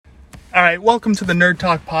All right, welcome to the Nerd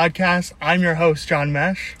Talk podcast. I'm your host, John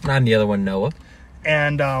Mesh. And I'm the other one, Noah.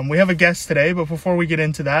 And we have a guest today, but before we get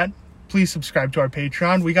into that, please subscribe to our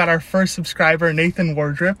Patreon. We got our first subscriber, Nathan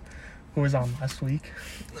Wardrip, who was on last week.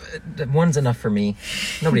 One's enough for me.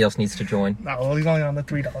 Nobody else needs to join. No, well, he's only on the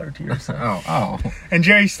 $3 tier. So. Oh. And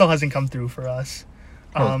Jerry still hasn't come through for us.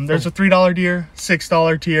 There's a $3 tier,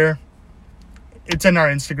 $6 tier. It's in our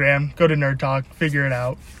Instagram. Go to Nerd Talk. Figure it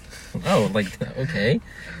out. Oh, okay.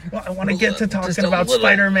 Well, I want to get to talking about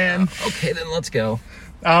Spider-Man. Okay, then let's go.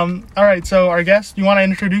 All right, so our guest, you want to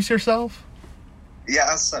introduce yourself? Yeah,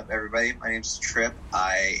 what's up, everybody? My name's Trip.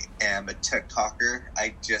 I am a TikToker.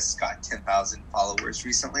 I just got 10,000 followers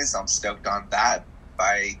recently, so I'm stoked on that.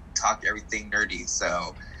 I talk everything nerdy,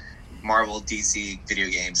 so Marvel, DC, video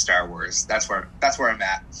games, Star Wars. That's where I'm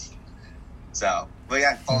at. So, but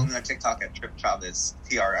yeah, follow me on TikTok at Tripchavez,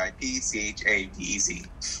 Tripchavez.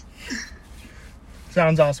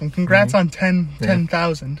 Sounds awesome. Congrats on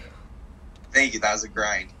 10,000. Thank you. That was a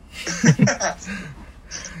grind.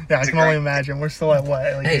 Yeah, I can only imagine. We're still at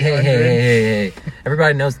what? Like Hey.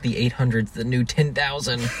 Everybody knows the 800's the new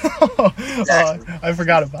 10,000. I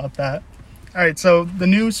forgot about that. All right, so the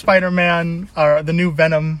new Spider-Man, or the new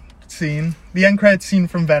Venom scene, the end credit scene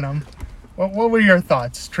from Venom. What were your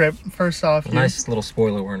thoughts, Trip? First off, Nice little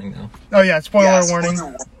spoiler warning, though. Oh yeah, spoiler warning.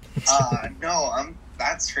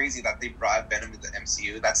 That's crazy that they brought Venom to the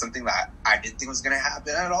MCU. That's something that I didn't think was going to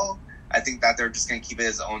happen at all. I think that they're just going to keep it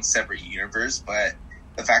as its own separate universe, but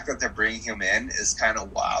the fact that they're bringing him in is kind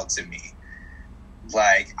of wild to me.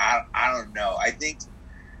 Like, I don't know. I think,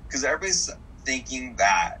 because everybody's thinking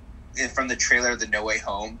that from the trailer, The No Way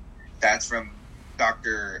Home, that's from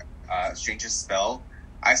Doctor Strange's spell.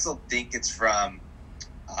 I still think it's from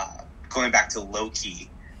going back to Loki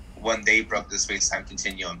when they broke the space-time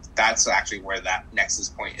continuum. That's actually where that nexus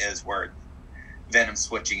point is, where Venom's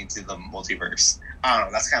switching into the multiverse. I don't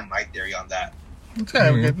know. That's kind of my theory on that.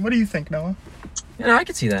 Okay, good. What do you think, Noah? I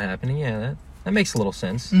could see that happening. Yeah, that makes a little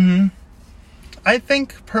sense. Mm-hmm. I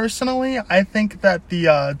think, personally, that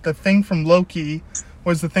the thing from Loki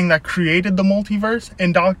was the thing that created the multiverse,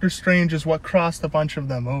 and Doctor Strange is what crossed a bunch of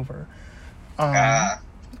them over.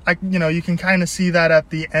 You can kind of see that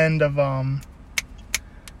at the end of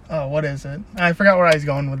what is it? I forgot where I was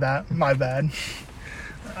going with that. My bad.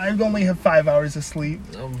 I only have 5 hours of sleep.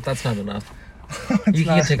 Oh, that's not enough. You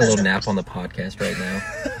can take a little nap on the podcast right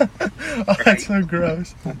now. That's so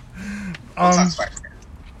gross.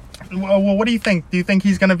 Well, what do you think? Do you think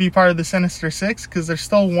he's going to be part of the Sinister Six? Because there's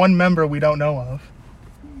still one member we don't know of.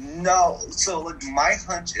 No, so my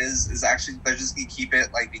hunch is actually they're just gonna keep it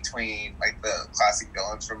between the classic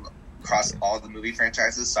villains from across all the movie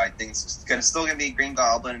franchises. So I think it's still gonna be Green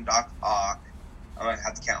Goblin and Doc Ock. I'm gonna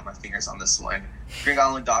have to count my fingers on this one. Green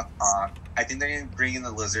Goblin, Doc Ock. I think they're gonna bring in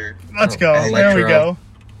the Lizard. Let's go. There we go.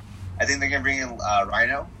 I think they're gonna bring in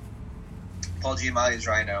Rhino. Paul Giamatti's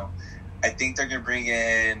Rhino. I think they're gonna bring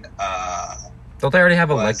in. Don't they already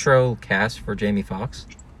have Electro cast for Jamie Foxx?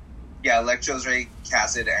 Yeah, Electro's already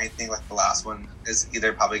casted. I think the last one is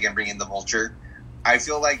either probably gonna bring in the Vulture. I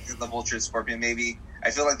feel like the Vulture and Scorpion maybe. I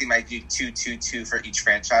feel like they might do 2 for each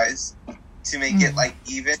franchise to make it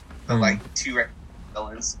even, but two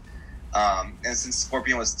villains. And since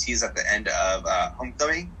Scorpion was teased at the end of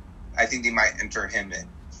Homecoming, I think they might enter him in.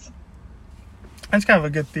 That's kind of a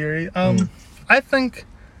good theory. I think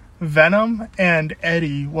Venom and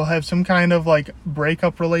Eddie will have some kind of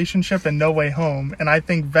breakup relationship in No Way Home, and I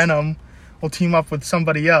think Venom will team up with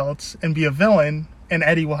somebody else and be a villain, and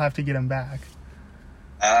Eddie will have to get him back.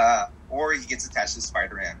 Or he gets attached to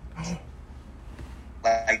Spider-Man.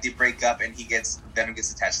 They break up and Venom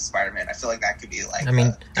gets attached to Spider-Man. I feel like that could be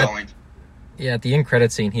going. Yeah, at the end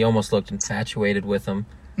credit scene, he almost looked infatuated with him.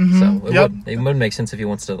 Mm-hmm. So it would make sense if he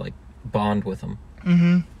wants to bond with him.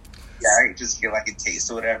 Mm-hmm. Yeah, just get a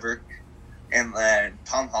taste or whatever. And then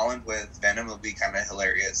Tom Holland with Venom would be kind of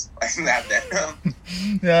hilarious. That Venom.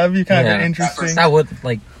 Yeah, that'd be kind of interesting. That would,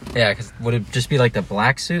 because would it just be the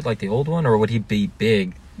black suit, the old one, or would he be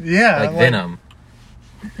big? Yeah. Venom.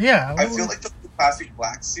 Yeah. I feel like the classic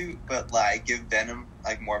black suit, but give Venom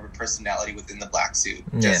more of a personality within the black suit.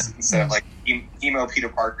 Just instead of emo Peter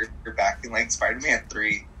Parker back in Spider-Man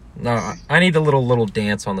 3. No, I need the little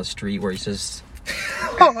dance on the street where he says,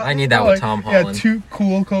 I need that with Tom Holland. Yeah, too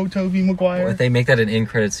cool, Tobey Maguire. If they make that an end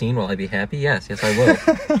credit scene, will I be happy? Yes, I will.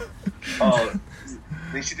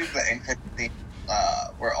 They should do the end credit scene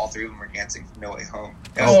where all three of them were dancing from No Way Home.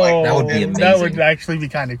 That would be amazing. That would actually be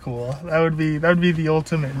kind of cool. That would be the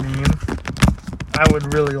ultimate meme. I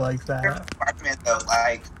would really like that. Spider-Man though,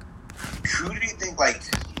 who do you think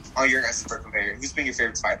on your guys' compare? Who's been your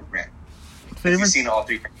favorite Spider-Man? Favorite? You've seen all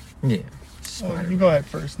three. Yeah. Oh, you go ahead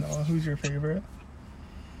first, Noah. Who's your favorite?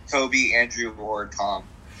 Toby, Andrew, or Tom.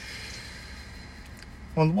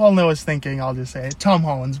 Well, while Noah's thinking, I'll just say it. Tom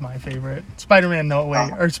Holland's my favorite. Spider-Man No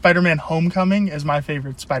Way or Spider-Man Homecoming is my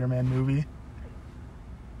favorite Spider-Man movie.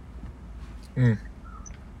 I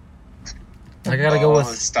gotta go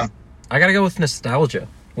with nostalgia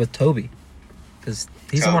with Toby, because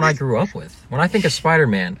he's the one I grew up with. When I think of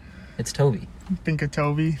Spider-Man, it's Toby. Think of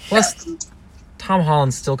Toby. Plus, Tom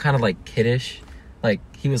Holland's still kind of like kiddish. Like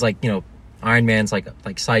he was like, Iron Man's like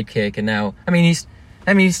sidekick, and now he's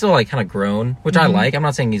still like kind of grown, which I like. I'm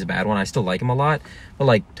not saying he's a bad one. I still like him a lot. But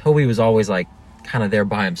like Toby was always like kind of there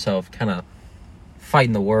by himself, kind of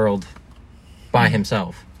fighting the world by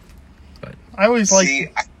himself. But I always go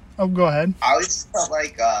ahead. I always felt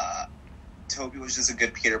like Toby was just a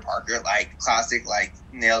good Peter Parker, like classic, like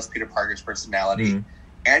nails Peter Parker's personality,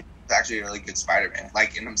 and he's actually a really good Spider-Man,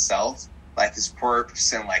 like in himself, like his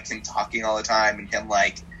quirks and like him talking all the time, and him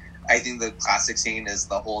like. I think the classic scene is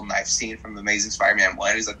the whole knife scene from Amazing Spider-Man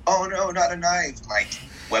 1. He's like, oh no, not a knife. And, like,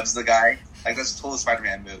 webs the guy. Like, that's a total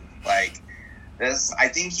Spider-Man move. Like, this, I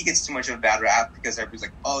think he gets too much of a bad rap because everybody's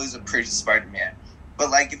like, oh, he's a pretty Spider-Man.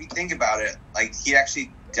 But, like, if you think about it, like, he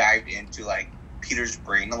actually dived into, like, Peter's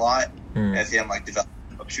brain a lot. Of him, like, developing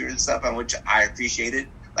shooters and stuff, which I appreciated.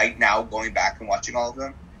 Like, now going back and watching all of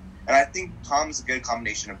them. And I think Tom's a good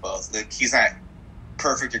combination of both. Like, he's not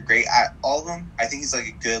perfect or great at all of them. I think he's like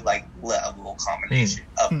a good like level combination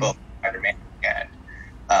of both Spider-Man and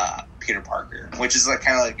Peter Parker, which is like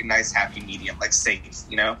kind of like a nice happy medium, like safe,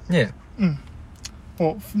 Yeah.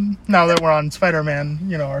 Well, now that we're on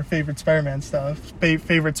Spider-Man, our favorite Spider-Man stuff.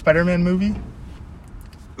 Favorite Spider-Man movie?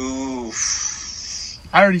 Ooh.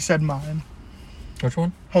 I already said mine. Which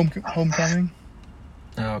one? Homecoming.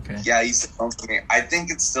 Oh, okay. Yeah, you said Homecoming. I think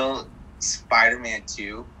it's still Spider-Man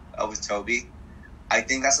 2 with Tobey. I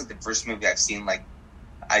think that's like the first movie I've seen like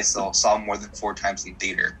I saw more than 4 times in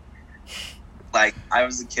theater. Like I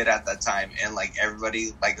was a kid at that time, and like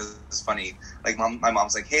everybody like it was funny. Like my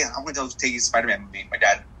mom's like, "Hey, I'm going to go take you to Spider-Man movie." My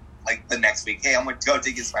dad like the next week, "Hey, I'm going to go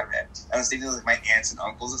take you to Spider-Man." I was staying with like my aunts and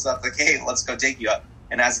uncles and stuff. Like, "Hey, let's go take you up."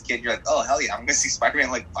 And as a kid, you're like, "Oh hell yeah, I'm going to see Spider-Man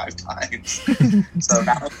like 5 times." So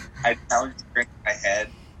now was in my head.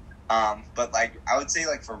 But like I would say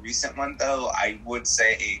like for a recent one though, I would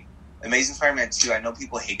say Amazing Spider-Man 2, I know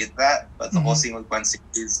people hated that, but the whole scene with Gwen Stacy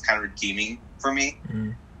is kind of redeeming for me.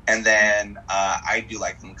 And then I do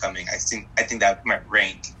like Homecoming. I think that might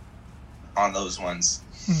rank on those ones.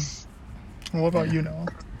 What about you, Noah?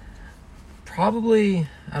 Probably,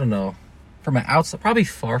 I don't know. From an outside, probably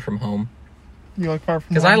Far From Home. You like Far From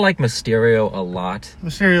Home? Because I like Mysterio a lot.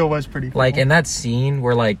 Mysterio was pretty cool. Like in that scene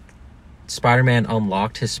where like Spider-Man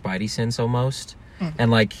unlocked his Spidey sense almost, and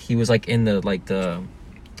like he was like in the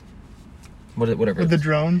whatever with the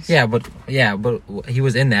drones. Yeah, but he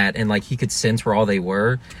was in that, and like he could sense where all they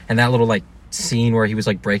were, and that little like scene where he was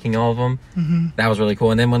like breaking all of them, that was really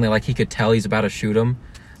cool. And then when he could tell he's about to shoot him,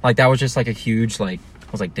 like that was just like a huge like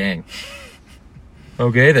I was like, dang,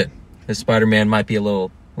 okay then, this Spider-Man might be a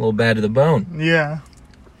little bad to the bone. Yeah,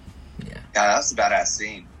 that was a badass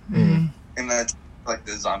scene. And then like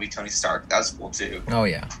the zombie Tony Stark, that was cool too. Oh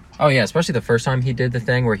yeah, especially the first time he did the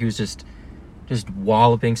thing where he was just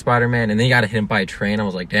walloping Spider-Man, and then he got hit by a train. I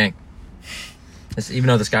was like, dang. Even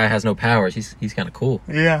though this guy has no powers, he's kind of cool.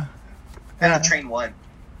 Yeah. And the train won.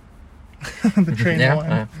 The train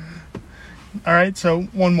won. All right, so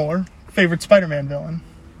one more. Favorite Spider-Man villain?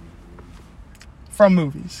 From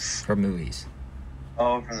movies.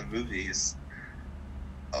 Oh, from the movies.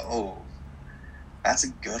 Oh, that's a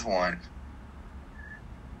good one.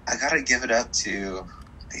 I gotta give it up to...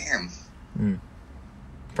 Damn.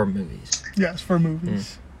 For movies. Yes, for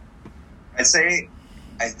movies. I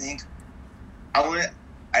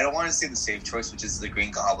don't want to say the safe choice, which is the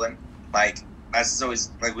Green Goblin. Like that's just always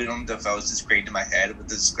like Willem Dafoe's just great in my head with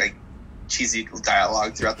this like cheesy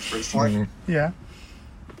dialogue throughout the first one. Yeah.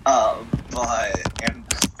 And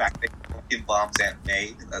the fact that he bombs Aunt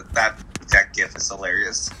May, that gif is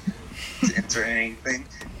hilarious. To enter anything.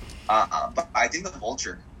 But I think the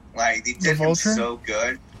Vulture, like they did him so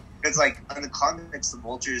good. It's like in the comics, the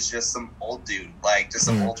Vulture is just some old dude, like just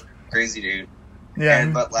some old crazy dude. Yeah.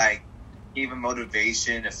 But like, gave him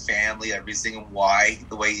motivation, a family, everything, and why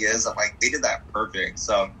the way he is. I'm like, they did that perfect.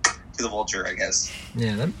 So to the Vulture, I guess.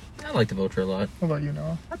 Yeah, I like the Vulture a lot. What about you,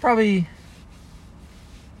 Noah? I probably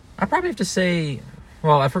have to say,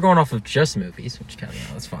 well, if we're going off of just movies, which kind of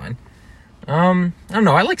that's fine. I don't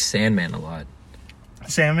know. I like Sandman a lot.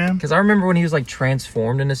 Sandman? Because I remember when he was like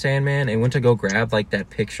transformed into Sandman and went to go grab like that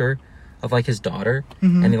picture of like his daughter,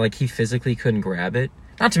 and he physically couldn't grab it.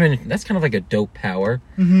 Not to mention, that's kind of like a dope power.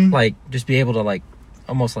 Mm-hmm. Like, just be able to, like,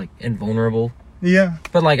 almost, like, invulnerable. Yeah.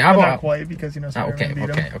 But, like, But not quite, because, Spider-Man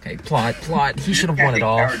beat him. Okay. Plot. He should have won it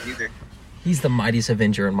all. He's the mightiest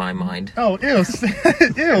Avenger in my mind. Oh, ew.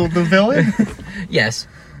 Ew, the villain? Yes.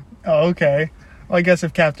 Oh, okay. Well, I guess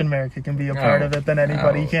if Captain America can be a part of it, then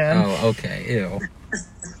anybody can. Oh, okay. Ew.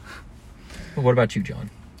 What about you, John?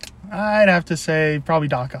 I'd have to say probably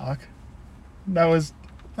Doc Ock. That was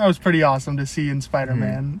pretty awesome to see in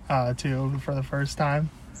Spider-Man 2 for the first time.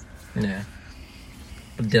 Yeah.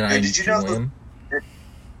 But did you know him?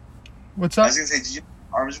 What's up? I was going to say, did you know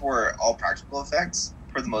arms were all practical effects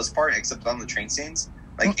for the most part, except on the train scenes?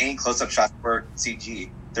 Like, any close-up shots were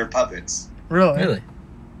CG. They're puppets. Really?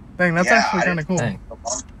 Dang, that's actually kind of cool. Dang.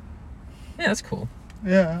 Yeah, that's cool.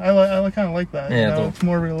 Yeah, I kind of like that. Yeah, it's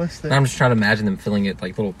more realistic. I'm just trying to imagine them filling it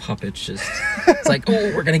like little puppets. It's like,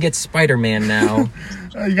 oh, we're gonna get Spider-Man now.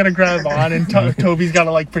 You gotta grab on, and Toby's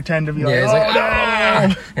gotta like pretend to be like, he's oh,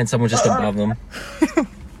 no! And someone just above them.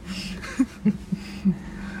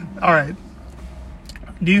 All right.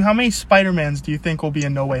 How many Spider-Mans do you think will be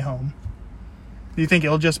in No Way Home? Do you think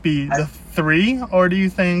it'll just be the 3, or do you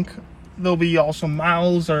think there'll be also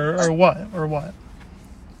Miles, or what?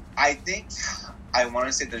 I think I want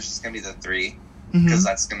to say there's just gonna be the 3 because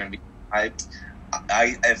that's gonna be hyped.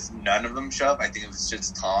 If none of them show up, I think if it's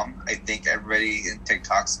just Tom, I think everybody in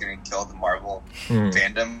TikTok's gonna kill the Marvel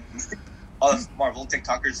fandom. All the Marvel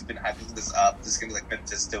TikTokers have been hyping this up. This is gonna be like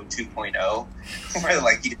Mephisto 2.0, where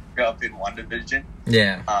like he didn't show up in WandaVision.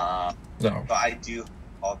 Yeah. But I do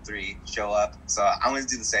all 3 show up, so I'm gonna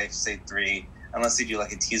do the safe, say 3, unless they do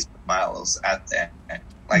like a tease with Miles at the end,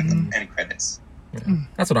 like end credits. Yeah.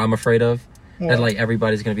 That's what I'm afraid of. That like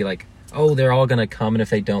everybody's gonna be like, oh, they're all gonna come, and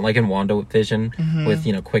if they don't, like in WandaVision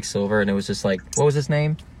with Quicksilver, and it was just like, what was his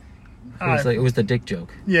name? It was the dick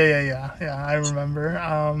joke. Yeah. I remember.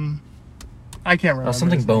 I can't remember. Oh,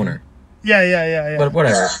 something Boner. Yeah. But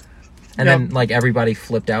whatever. And then like everybody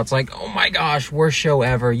flipped out. It's like, oh my gosh, worst show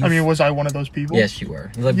ever. Was I one of those people? Yes, you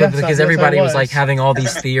were. Because everybody was like having all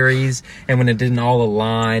these theories, and when it didn't all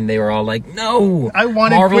align, they were all like, no. I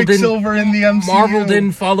wanted Quicksilver in the MCU. Marvel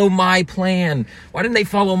didn't follow my plan. Why didn't they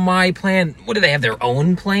follow my plan? What, do they have their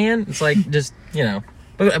own plan? It's like, just,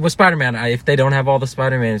 But with Spider-Man, if they don't have all the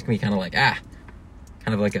Spider-Man, it's going to be kind of like,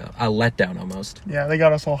 kind of like a letdown almost. Yeah, they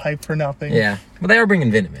got us all hyped for nothing. Yeah, but they are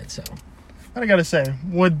bringing Venom in, so. I gotta say,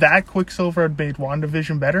 would that Quicksilver have made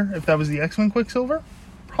WandaVision better if that was the X-Men Quicksilver?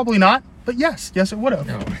 Probably not, but yes, it would have.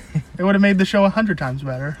 No. It would have made the show 100 times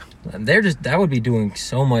better. And that would be doing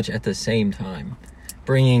so much at the same time.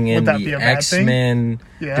 Bringing in the X-Men,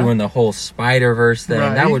 doing the whole Spider-Verse thing.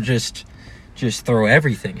 Right. That would just throw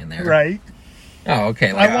everything in there. Right. Oh,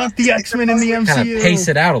 okay. I want the X-Men in the MCU. Kind of pace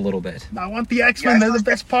it out a little bit. I want the X-Men. They're the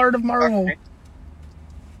best part of Marvel.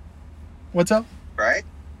 What's up? Right?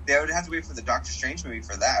 They would have to wait for the Doctor Strange movie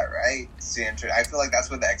for that, right? I feel like that's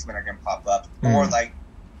where the X-Men are going to pop up. Or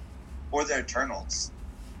the Eternals.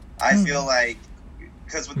 I feel like,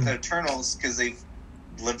 because with the Eternals, because they've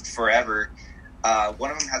lived forever, one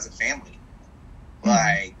of them has a family.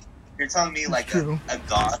 Like, you're telling me like a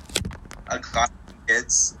god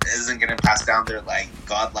kids isn't going to pass down their like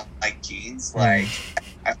god-like genes? Like,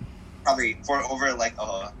 probably for over like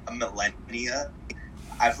a millennia.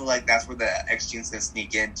 I feel like that's where the X genes can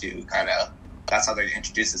sneak into, kind of. That's how they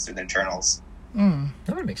introduce us to the Eternals.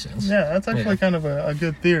 That would make sense. Yeah, that's actually kind of a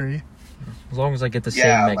good theory. As long as I get the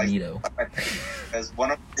same Magneto. Because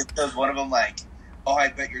one of them like, oh, I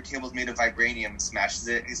bet your table's made of vibranium, and smashes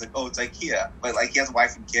it. And he's like, oh, it's IKEA. But like, he has a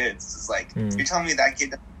wife and kids. It's like, you're telling me that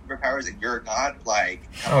kid has superpowers and you're a god? Like,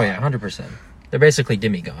 oh yeah, 100%. They're basically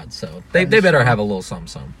demigods, so they better have a little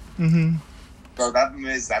something. Mm-hmm. So that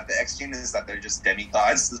is that the X gene is that they're just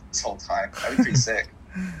demigods this whole time. That'd be pretty sick.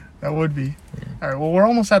 That would be. Yeah. All right. Well, we're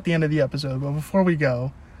almost at the end of the episode, but before we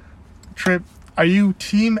go, Trip, are you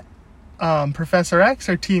Team Professor X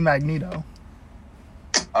or Team Magneto?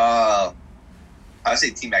 I would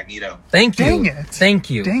say Team Magneto. Thank you. Dang it. Thank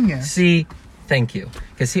you. Dang it. See, thank you.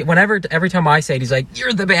 Because every time I say it, he's like,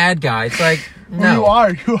 "You're the bad guy." It's like, no,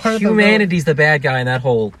 well, you are. Humanity's the bad guy in that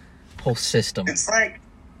whole system. It's like,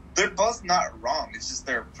 they're both not wrong. It's just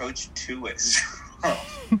their approach to it is wrong.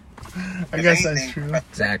 I guess that's true.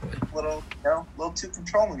 Exactly. A little too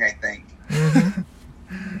controlling, I think.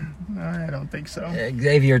 I don't think so.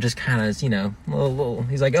 Xavier just kind of,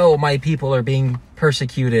 he's like, oh, my people are being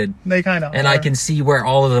persecuted. They kind of and are. I can see where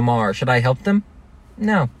all of them are. Should I help them?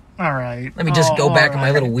 No. All right. Let me just go back in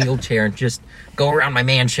my little wheelchair and just go around my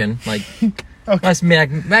mansion. Like, unless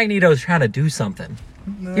Magneto's trying to do something.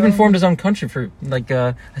 No. He even formed his own country for, like,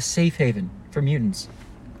 a safe haven for mutants.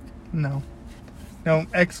 No. No,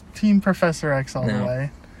 Team Professor X all the No.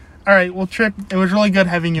 way. All right, well, Trip, it was really good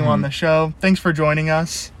having you on the show. Thanks for joining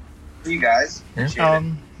us. You guys, Yeah. appreciate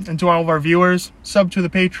it. And to all of our viewers, sub to the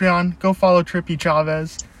Patreon. Go follow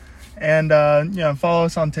Tripchavez. And, follow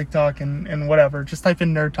us on TikTok and whatever. Just type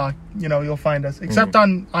in Nerd Talk. You'll find us. Except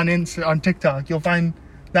on TikTok. You'll find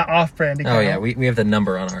that off-brand account. Oh, yeah. We have the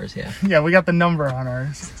number on ours, yeah. Yeah, we got the number on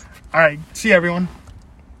ours. All right. See you, everyone.